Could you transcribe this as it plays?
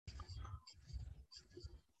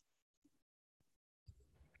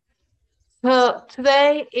So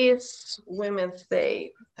today is Women's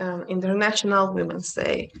Day, International Women's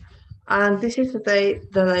Day. And this is a day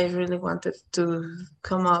that I really wanted to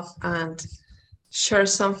come up and share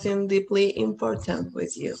something deeply important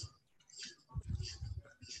with you.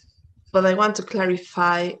 But I want to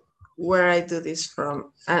clarify where I do this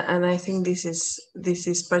from, and I think this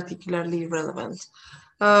is particularly relevant.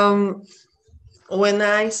 Um, when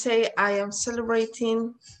I say I am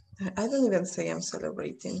celebrating, I don't even say I'm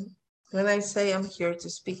celebrating. When I say I'm here to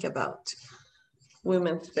speak about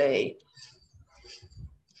Women's Day,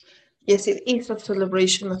 yes, it is a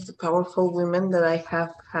celebration of the powerful women that I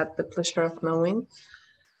have had the pleasure of knowing,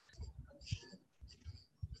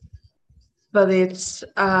 but it's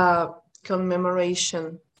a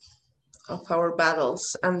commemoration of our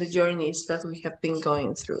battles and the journeys that we have been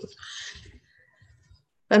going through.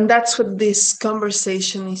 And that's what this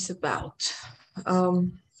conversation is about.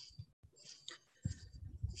 Um,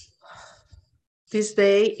 this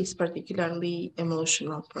day is particularly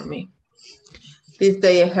emotional for me. This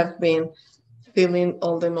day I have been feeling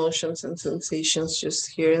all the emotions and sensations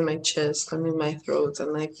just here in my chest and in my throat,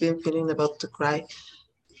 and I've been feeling about to cry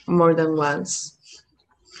more than once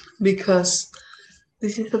because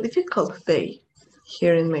this is a difficult day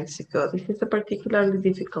here in Mexico. This is a particularly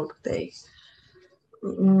difficult day.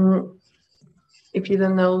 Mm, if you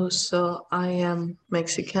don't know, so I am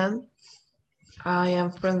Mexican. I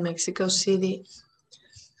am from Mexico City,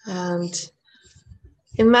 and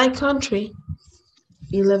in my country,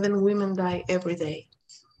 11 women die every day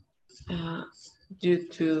uh, due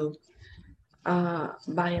to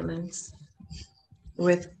violence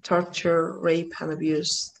with torture, rape, and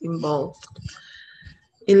abuse involved.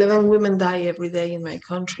 11 women die every day in my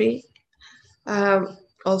country,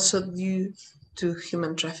 also due to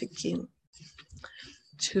human trafficking,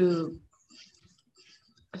 to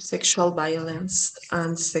sexual violence,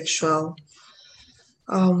 and sexual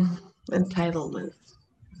entitlement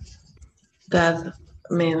that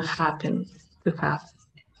men happen to have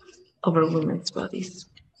over women's bodies.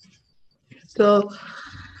 So,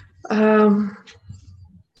 um,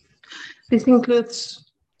 this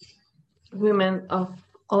includes women of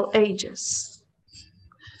all ages.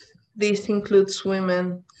 This includes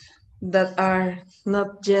women that are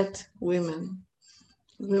not yet women,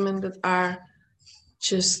 women that are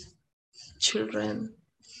just children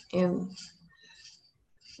in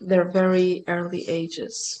their very early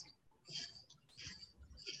ages.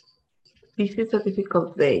 This is a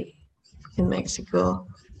difficult day in Mexico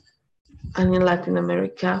and in Latin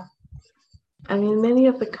America and in many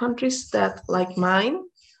of the countries that, like mine,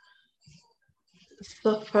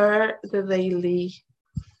 suffer the daily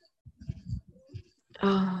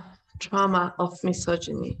uh, trauma of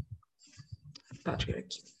misogyny and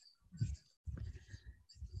patriarchy.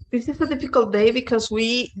 This is a difficult day because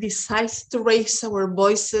we decide to raise our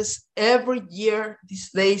voices every year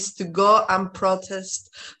these days to go and protest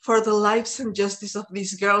for the lives and justice of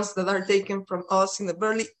these girls that are taken from us in a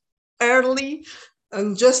very early,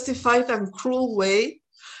 unjustified, and cruel way.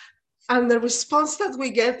 And the response that we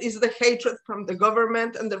get is the hatred from the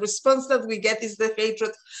government, and the response that we get is the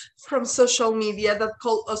hatred from social media that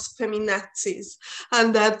call us feminazis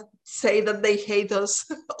and that say that they hate us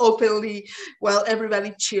openly while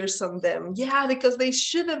everybody cheers on them. Yeah, because they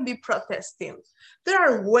shouldn't be protesting. There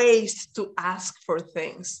are ways to ask for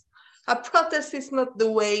things. A protest is not the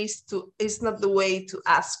way to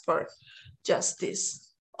ask for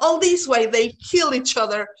justice. All this way they kill each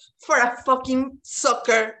other for a fucking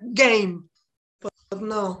soccer game. But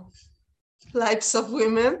no, lives of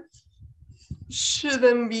women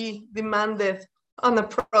shouldn't be demanded on a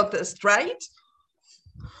protest, right?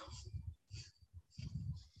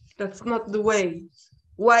 That's not the way.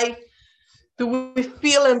 Why do we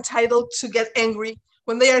feel entitled to get angry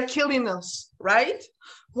when they are killing us, right?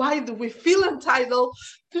 Why do we feel entitled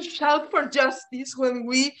to shout for justice when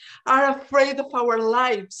we are afraid of our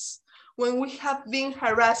lives, when we have been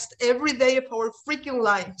harassed every day of our freaking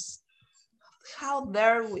lives? How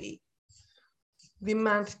dare we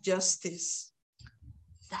demand justice?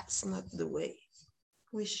 That's not the way.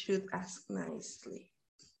 We should ask nicely.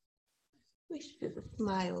 We should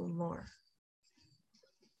smile more.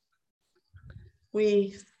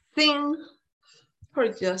 We sing for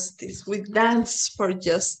justice. We dance for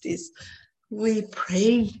justice. We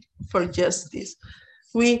pray for justice.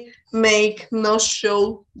 We make no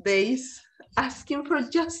show days asking for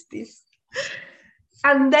justice.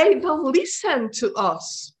 And they don't listen to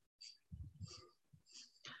us.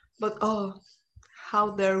 But oh,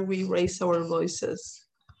 how dare we raise our voices?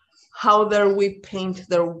 How dare we paint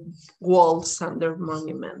their walls and their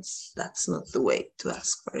monuments? That's not the way to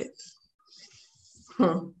ask for it.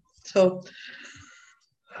 So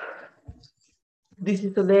this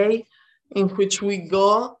is a day in which we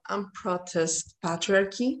go and protest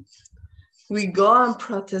patriarchy. We go and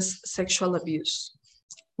protest sexual abuse.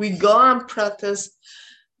 We go and protest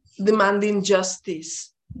demanding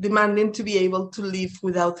justice, demanding to be able to live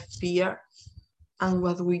without fear. And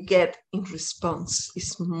what we get in response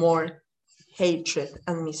is more hatred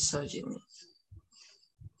and misogyny.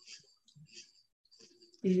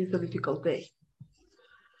 This is a difficult day.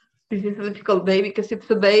 This is a difficult day because it's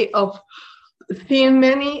a day of seeing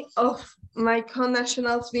many of my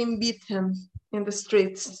co-nationals being beaten in the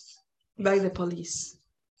streets by the police.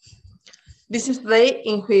 This is the day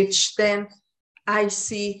in which then I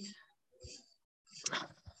see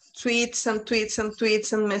tweets and tweets and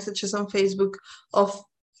tweets and messages on Facebook of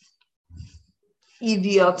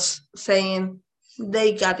idiots saying,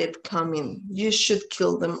 they got it coming. You should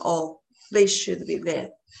kill them all. They should be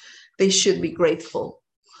dead. They should be grateful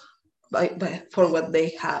for what they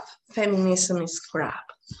have. Feminism is crap.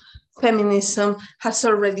 Feminism has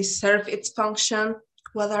already served its function.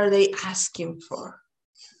 What are they asking for?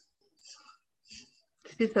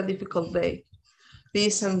 This is a difficult day.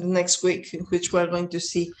 This and the next week, in which we're going to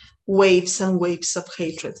see waves and waves of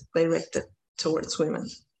hatred directed towards women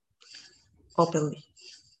openly.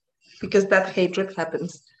 Because that hatred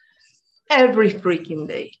happens every freaking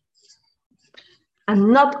day.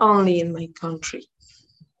 And not only in my country.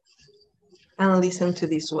 And listen to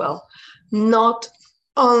this well. Not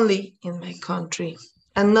only in my country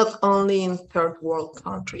and not only in third world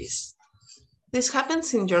countries. This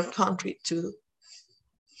happens in your country too,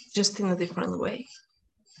 just in a different way.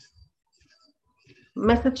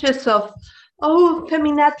 Messages of, oh,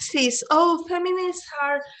 feminazis, oh, feminists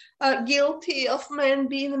are guilty of men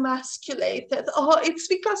being emasculated. Oh, it's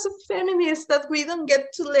because of feminists that we don't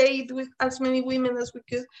get to lay with as many women as we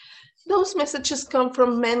could. Those messages come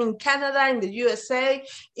from men in Canada, in the USA,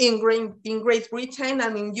 in Great Britain,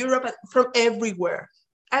 and in Europe, from everywhere.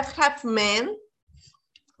 I've had men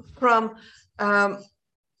from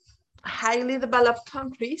highly developed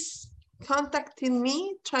countries contacting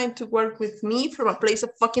me, trying to work with me from a place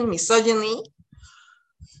of fucking misogyny,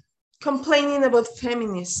 complaining about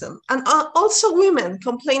feminism, and also women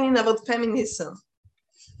complaining about feminism.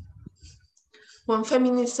 When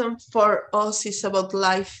feminism for us is about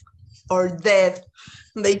life or death,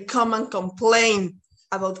 they come and complain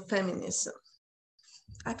about feminism.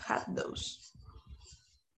 I've had those.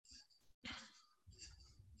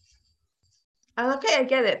 And okay, I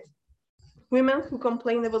get it. Women who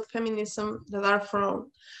complain about feminism that are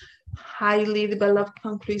from highly developed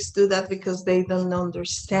countries do that because they don't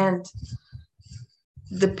understand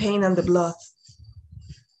the pain and the blood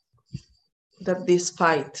that this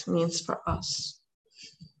fight means for us.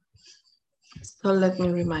 So let me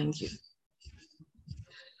remind you.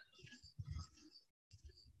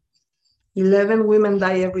 11 women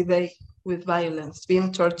die every day with violence,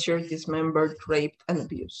 being tortured, dismembered, raped, and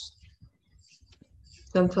abused.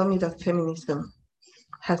 Don't tell me that feminism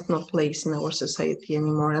has no place in our society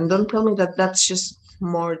anymore. And don't tell me that that's just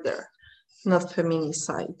murder, not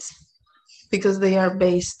feminicide, because they are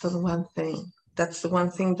based on one thing. That's the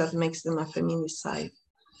one thing that makes them a feminicide.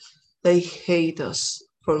 They hate us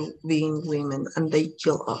for being women and they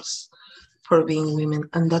kill us for being women.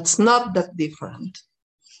 And that's not that different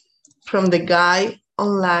from the guy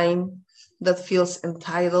online that feels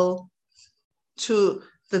entitled to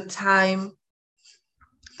the time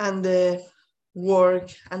and the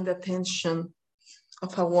work and the attention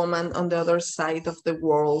of a woman on the other side of the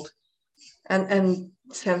world and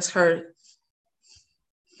sends her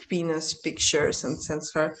penis pictures and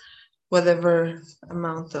sends her whatever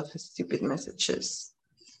amount of stupid messages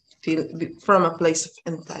from a place of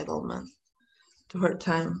entitlement to her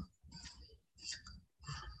time.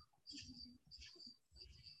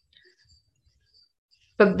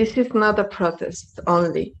 But this is not a protest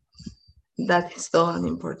only. That is still an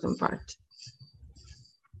important part.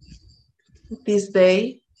 This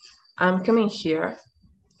day, I'm coming here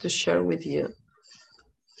to share with you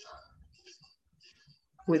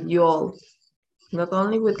all, not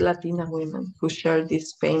only with Latina women who share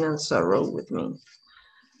this pain and sorrow with me,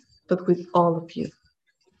 but with all of you.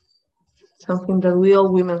 Something that we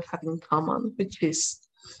all women have in common, which is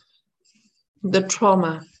the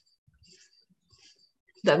trauma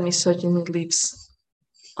that misogyny leaves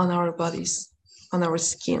on our bodies, on our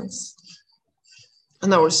skins,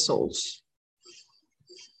 on our souls.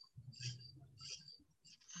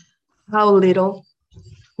 How little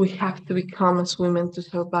we have to become as women to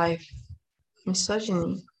survive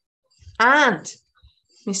misogyny. And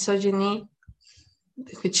misogyny,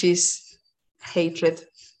 which is hatred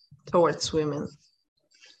towards women.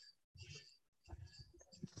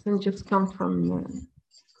 doesn't just come from men.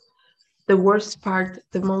 The worst part,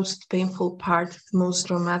 the most painful part, the most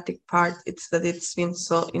dramatic part, it's that it's been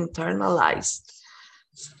so internalized,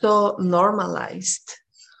 so normalized,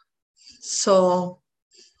 so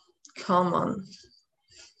common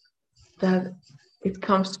that it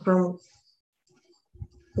comes from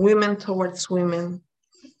women towards women,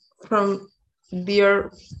 from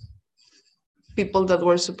dear people that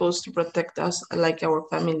were supposed to protect us, like our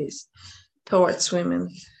families, towards women,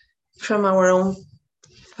 from our own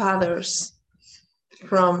fathers,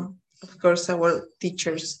 from, of course, our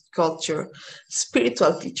teachers, culture,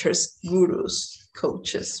 spiritual teachers, gurus,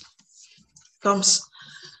 coaches, comes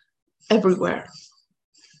everywhere.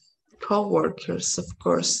 Co-workers, of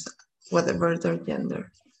course, whatever their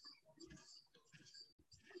gender.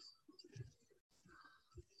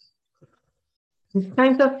 This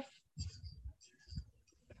kind of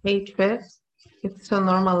hatred, it's so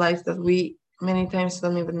normalized that we many times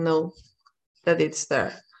don't even know that it's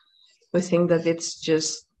there. We think that it's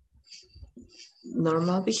just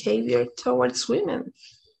normal behavior towards women.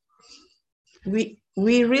 We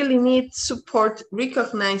really need support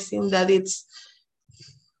recognizing that it's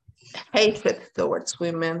hatred towards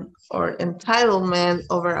women or entitlement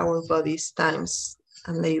over our bodies, times,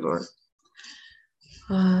 and labor,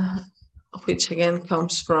 which again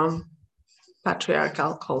comes from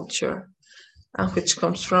patriarchal culture, and which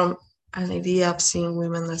comes from an idea of seeing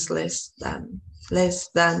women as less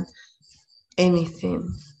than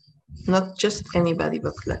anything, not just anybody,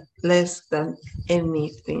 but less than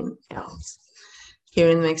anything else. Here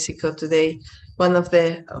in Mexico today, one of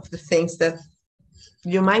the things that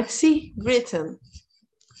you might see written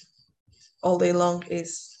all day long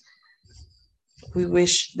is, we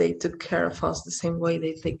wish they took care of us the same way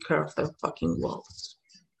they take care of their fucking walls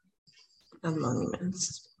and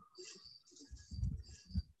monuments.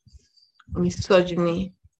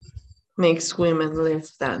 Misogyny makes women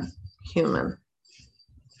less than human.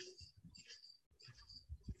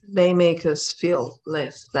 They make us feel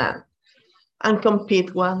less than, and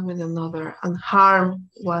compete one with another, and harm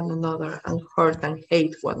one another, and hurt and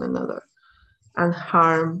hate one another, and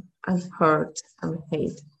harm and hurt and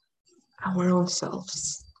hate our own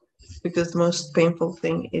selves. Because the most painful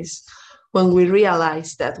thing is when we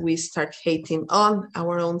realize that we start hating on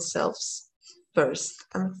our own selves first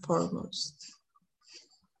and foremost.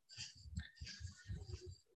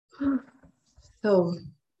 So,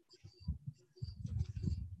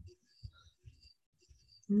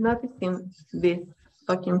 noticing this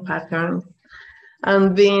fucking pattern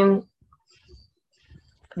and being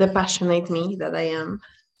the passionate me that I am,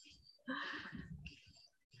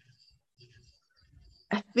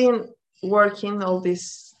 I've been working all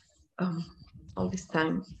this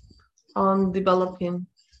time on developing,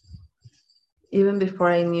 even before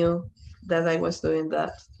I knew that I was doing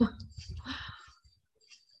that,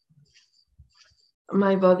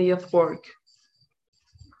 my body of work,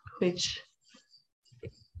 which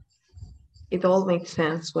it all makes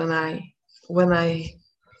sense when I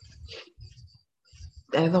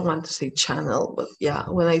don't want to say channel, but yeah,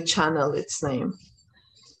 when I channel its name.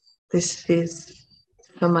 This is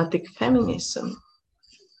somatic feminism.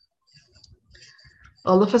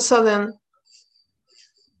 All of a sudden,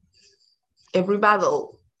 every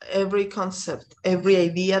battle, every concept, every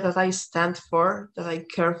idea that I stand for, that I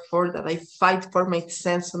care for, that I fight for makes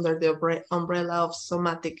sense under the umbrella of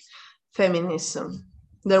somatic feminism.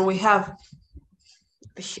 There we have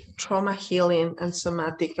trauma healing and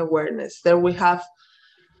somatic awareness. There we have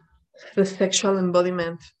the sexual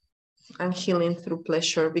embodiment and healing through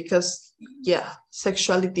pleasure, because yeah,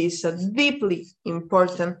 sexuality is a deeply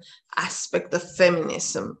important aspect of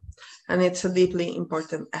feminism, and it's a deeply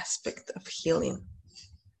important aspect of healing.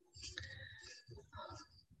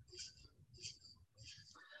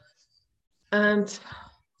 And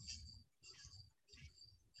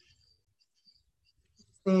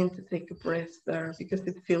I need to take a breath there because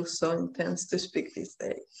it feels so intense to speak these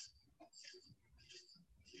days.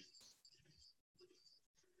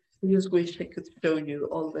 I just wish I could show you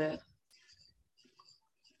all the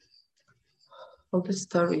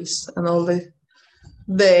stories and all the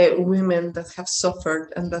women that have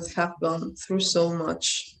suffered and that have gone through so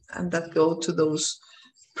much and that go to those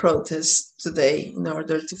protests today in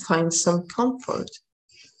order to find some comfort,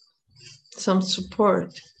 some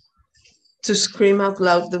support, to scream out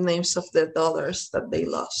loud the names of their daughters that they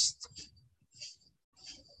lost.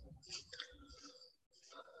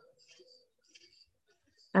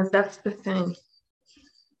 And that's the thing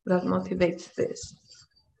that motivates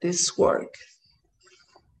this work.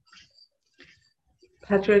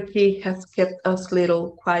 Patriarchy has kept us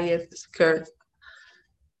little, quiet, scared,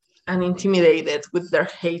 and intimidated with their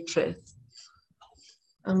hatred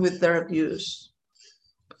and with their abuse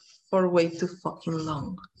for way too fucking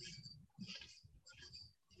long.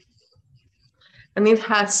 And it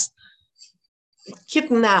has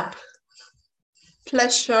kidnapped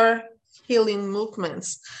pleasure healing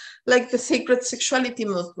movements like the sacred sexuality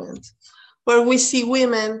movement, where we see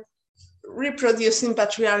women reproducing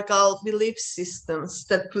patriarchal belief systems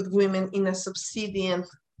that put women in a subservient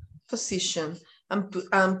position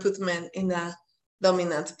and put men in a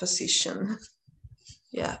dominant position.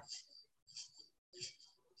 Yeah.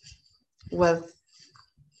 Well,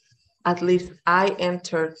 at least I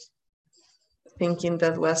entered thinking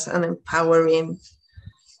that was an empowering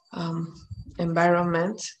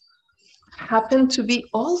environment, happened to be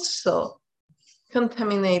also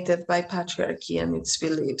contaminated by patriarchy and its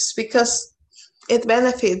beliefs, because it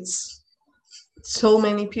benefits so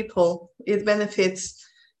many people. It benefits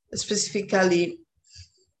specifically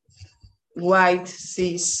white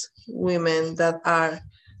cis women that are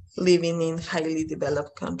living in highly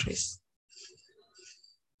developed countries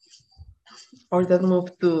or that move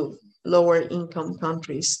to lower income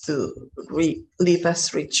countries to live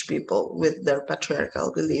as rich people with their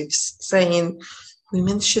patriarchal beliefs, saying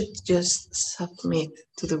women should just submit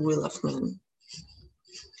to the will of men.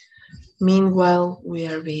 Meanwhile, we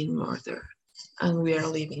are being murdered and we are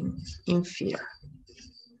living in fear.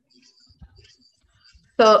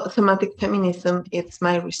 So somatic feminism, it's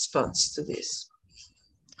my response to this.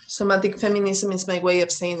 Somatic feminism is my way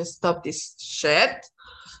of saying stop this shit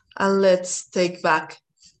and let's take back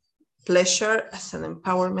pleasure as an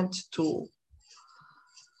empowerment tool.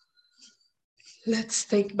 Let's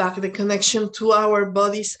take back the connection to our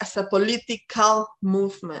bodies as a political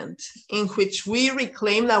movement in which we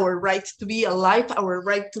reclaim our right to be alive, our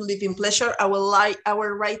right to live in pleasure,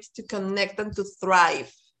 our right to connect and to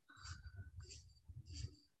thrive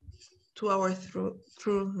to our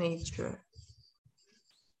true nature.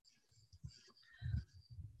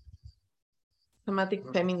 Somatic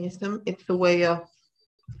feminism, it's a way of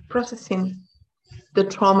processing the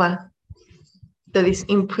trauma that is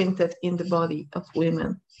imprinted in the body of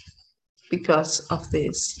women because of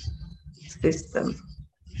this system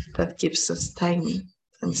that keeps us tiny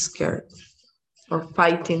and scared or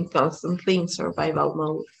fighting constantly in survival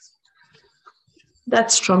mode.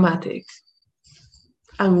 That's traumatic.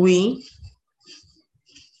 And we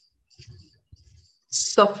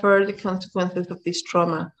suffer the consequences of this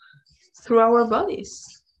trauma through our bodies.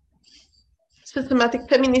 Systematic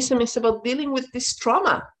feminism is about dealing with this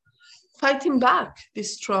trauma, fighting back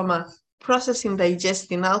this trauma, processing,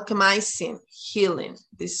 digesting, alchemizing, healing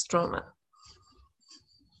this trauma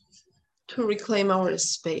to reclaim our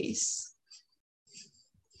space,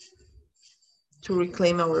 to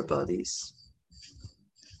reclaim our bodies,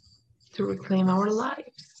 to reclaim our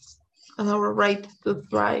lives and our right to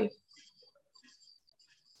thrive.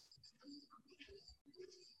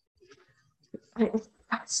 I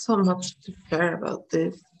have so much to share about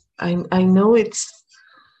this. I know it's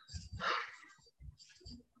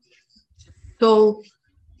so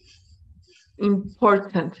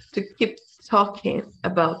important to keep talking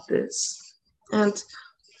about this, and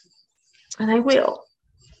I will.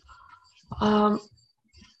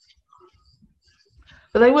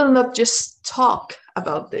 But I will not just talk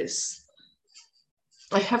about this.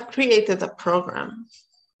 I have created a program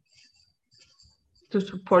to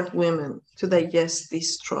support women to digest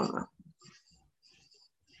this trauma.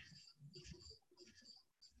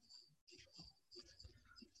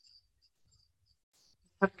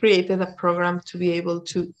 I've created a program to be able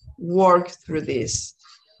to work through this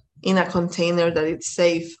in a container that it's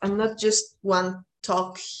safe, and not just one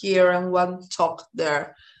talk here and one talk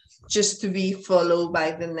there, just to be followed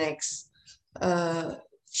by the next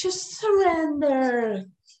just surrender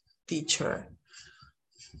teacher,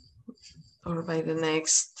 or by the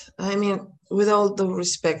next. I mean, with all the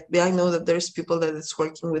respect, I know that there's people that is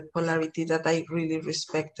working with polarity that I really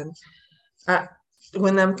respect, and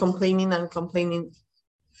when I'm complaining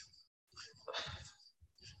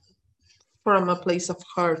from a place of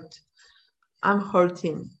hurt. I'm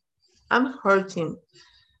hurting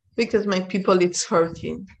because my people it's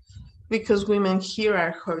hurting, because women here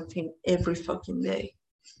are hurting every fucking day,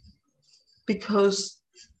 because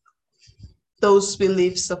those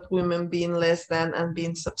beliefs of women being less than and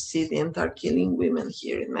being subservient are killing women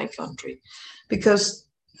here in my country, because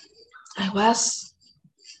I was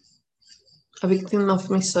a victim of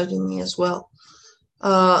misogyny as well.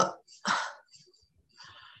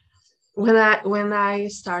 When I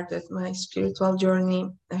started my spiritual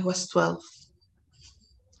journey, I was 12.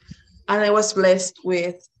 And I was blessed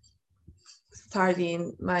with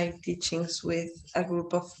starting my teachings with a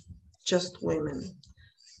group of just women.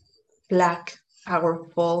 Black,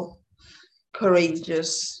 powerful,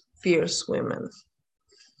 courageous, fierce women.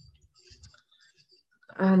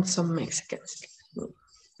 And some Mexicans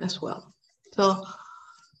as well. So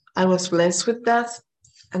I was blessed with that.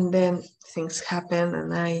 And then things happened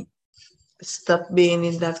and I stopped being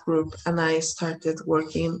in that group and I started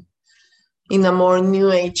working in a more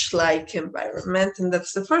new age-like environment. And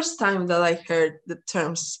that's the first time that I heard the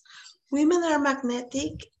terms, women are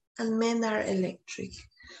magnetic and men are electric.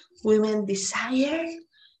 Women desire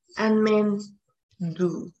and men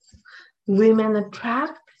do. Women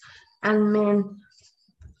attract and men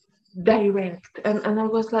direct. And I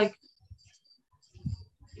was like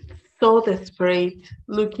so desperate,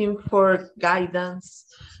 looking for guidance,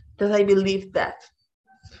 that I believed that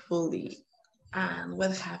fully. And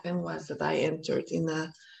what happened was that I entered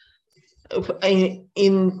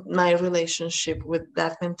in my relationship with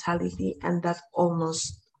that mentality, and that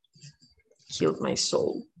almost killed my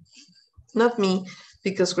soul. Not me,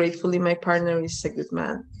 because gratefully my partner is a good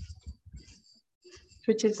man,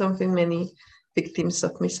 which is something many victims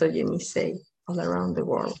of misogyny say all around the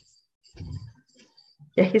world.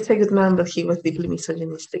 Yeah, he's a good man, but he was deeply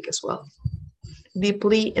misogynistic as well,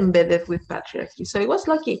 deeply embedded with patriarchy. So I was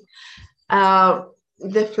lucky.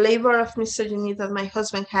 The flavor of misogyny that my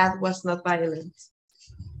husband had was not violent.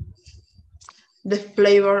 The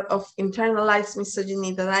flavor of internalized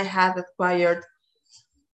misogyny that I had acquired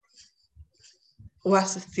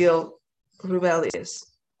was still rebellious.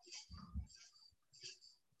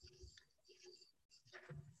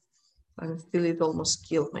 And still it almost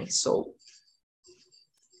killed my soul.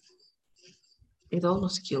 It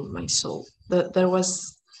almost killed my soul. There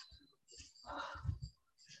was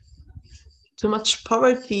too much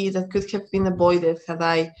poverty that could have been avoided had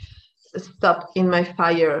I stopped in my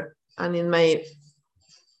fire and in my,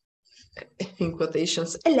 in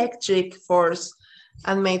quotations, electric force,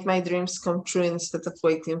 and made my dreams come true instead of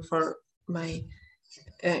waiting for my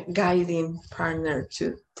guiding partner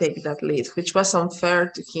to take that lead, which was unfair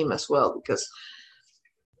to him as well, because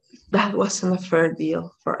that wasn't a fair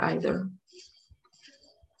deal for either.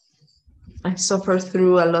 I suffered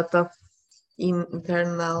through a lot of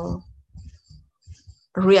internal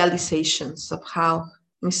realizations of how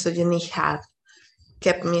misogyny had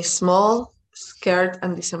kept me small, scared,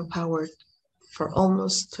 and disempowered for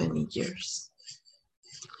almost 20 years.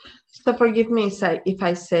 So forgive me if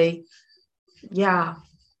I say, yeah,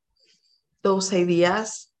 those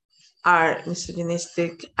ideas are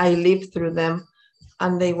misogynistic. I lived through them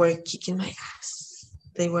and they were kicking my ass.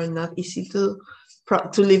 They were not easy to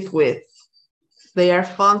live with. They are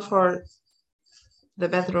fun for the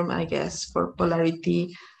bedroom, I guess, for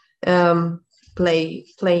polarity, playing,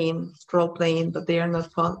 role playing, but they are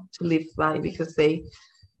not fun to live by because they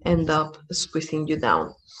end up squeezing you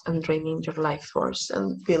down and draining your life force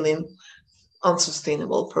and feeling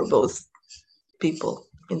unsustainable for both people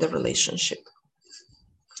in the relationship.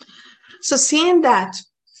 So seeing that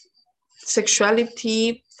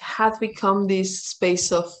sexuality had become this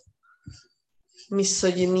space of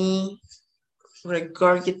misogyny,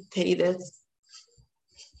 regurgitated,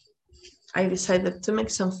 I decided to make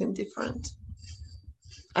something different.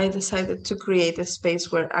 I decided to create a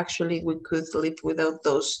space where actually we could live without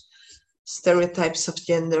those stereotypes of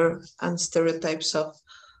gender and stereotypes of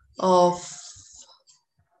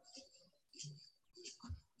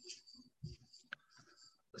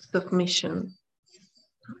submission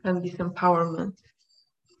and disempowerment.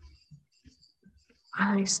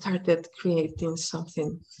 I started creating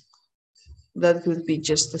something that would be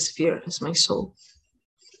just as pure as my soul.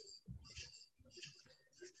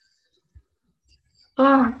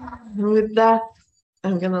 And with that,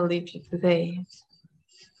 I'm gonna leave you today.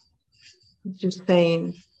 Just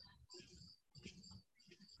saying,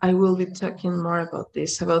 I will be talking more about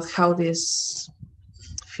this, about how this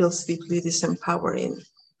feels deeply disempowering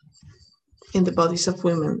in the bodies of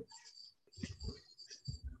women,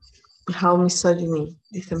 how misogyny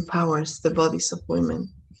disempowers the bodies of women,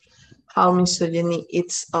 how misogyny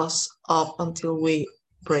eats us up until we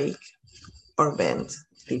break or bend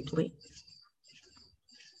deeply,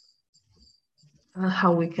 and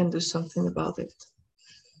how we can do something about it.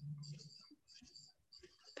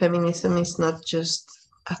 Feminism is not just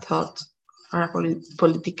a thought or a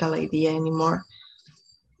political idea anymore.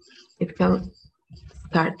 It can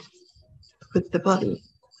start with the body.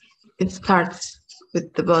 It starts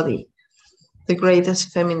with the body. The greatest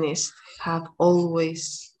feminists have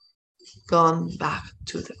always gone back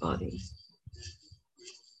to the body.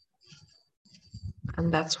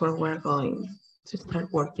 And that's where we're going to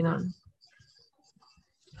start working on.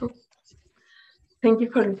 So, thank you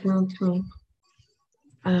for listening to me.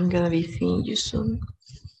 and I'm gonna be seeing you soon.